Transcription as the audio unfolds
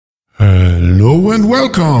Hello and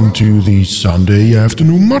welcome to the Sunday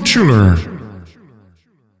Afternoon Modular.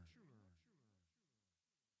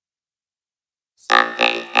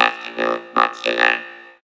 Sunday Afternoon Modular.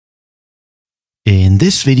 In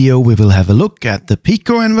this video we will have a look at the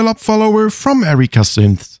Pico envelope follower from Erica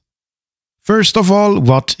Synths. First of all,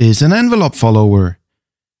 what is an envelope follower?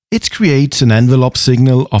 It creates an envelope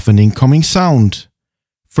signal of an incoming sound.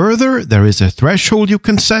 Further, there is a threshold you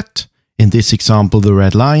can set, in this example the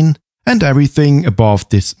red line, and everything above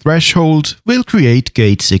this threshold will create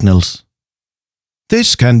gate signals.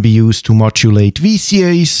 This can be used to modulate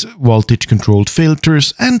VCAs, voltage-controlled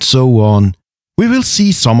filters, and so on. We will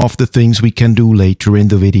see some of the things we can do later in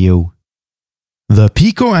the video. The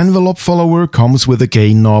Pico envelope follower comes with a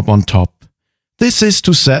gain knob on top. This is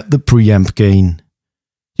to set the preamp gain.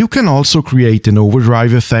 You can also create an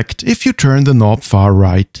overdrive effect if you turn the knob far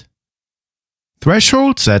right.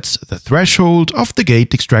 Threshold sets the threshold of the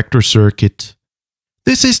gate extractor circuit.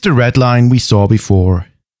 This is the red line we saw before.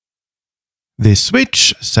 This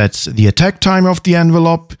switch sets the attack time of the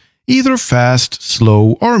envelope, either fast,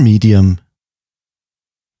 slow or medium.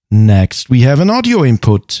 Next we have an audio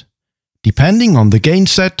input. Depending on the gain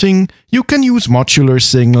setting, you can use modular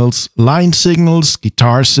signals, line signals,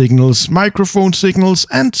 guitar signals, microphone signals,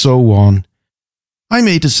 and so on. I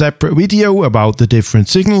made a separate video about the different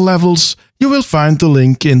signal levels. You will find the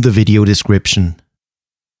link in the video description.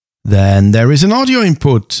 Then there is an audio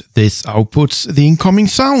input. This outputs the incoming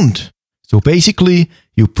sound. So basically,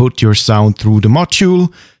 you put your sound through the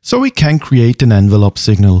module so we can create an envelope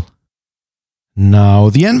signal. Now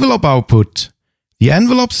the envelope output. The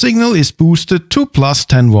envelope signal is boosted to plus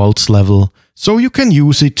 10 volts level, so you can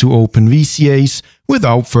use it to open VCAs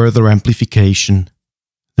without further amplification.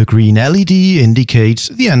 The green LED indicates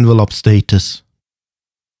the envelope status.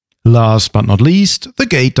 Last but not least, the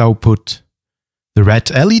gate output. The red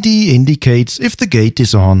LED indicates if the gate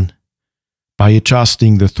is on. By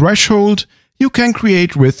adjusting the threshold, you can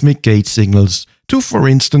create rhythmic gate signals to, for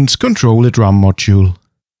instance, control a drum module.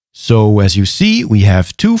 So, as you see, we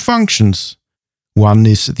have two functions. One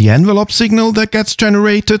is the envelope signal that gets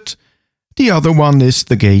generated, the other one is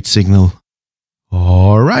the gate signal.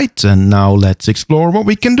 Alright, and now let's explore what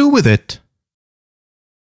we can do with it.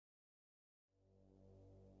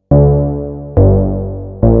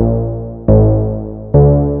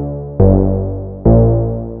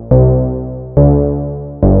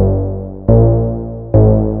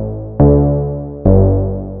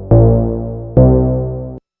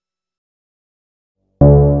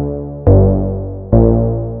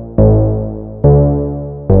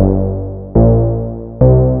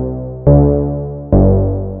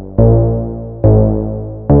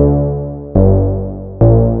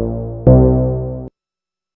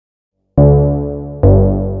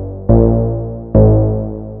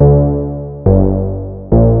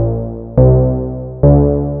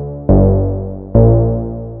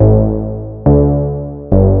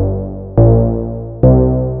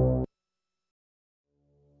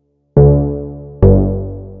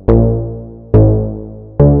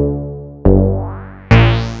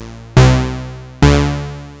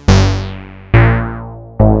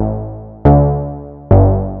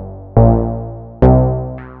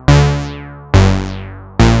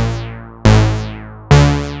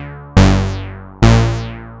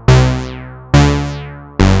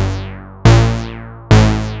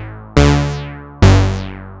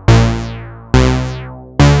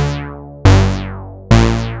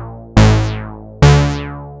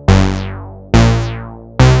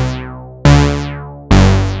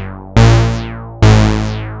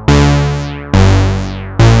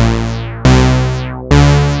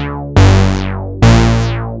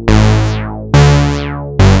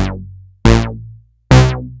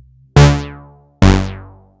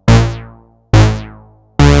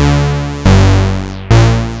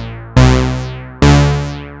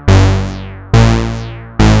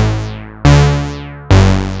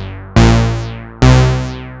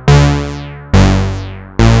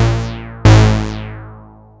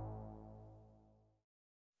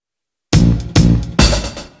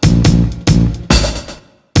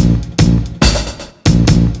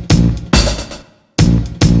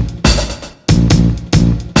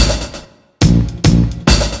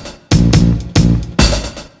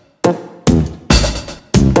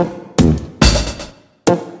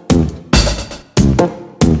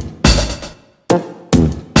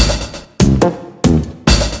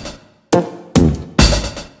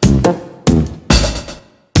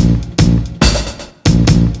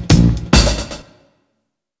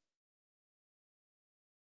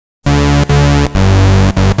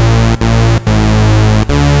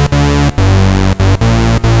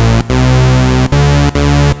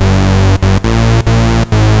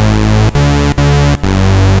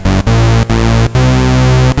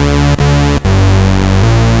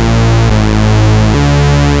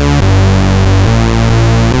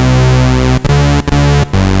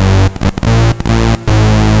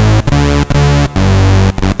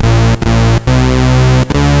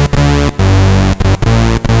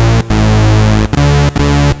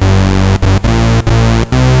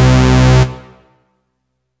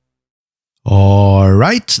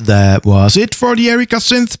 Alright, that was it for the Erica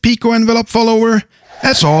Synths Pico envelope follower.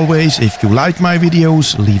 As always, if you like my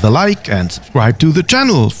videos, leave a like and subscribe to the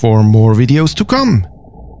channel for more videos to come.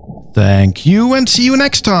 Thank you and see you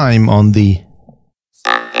next time on the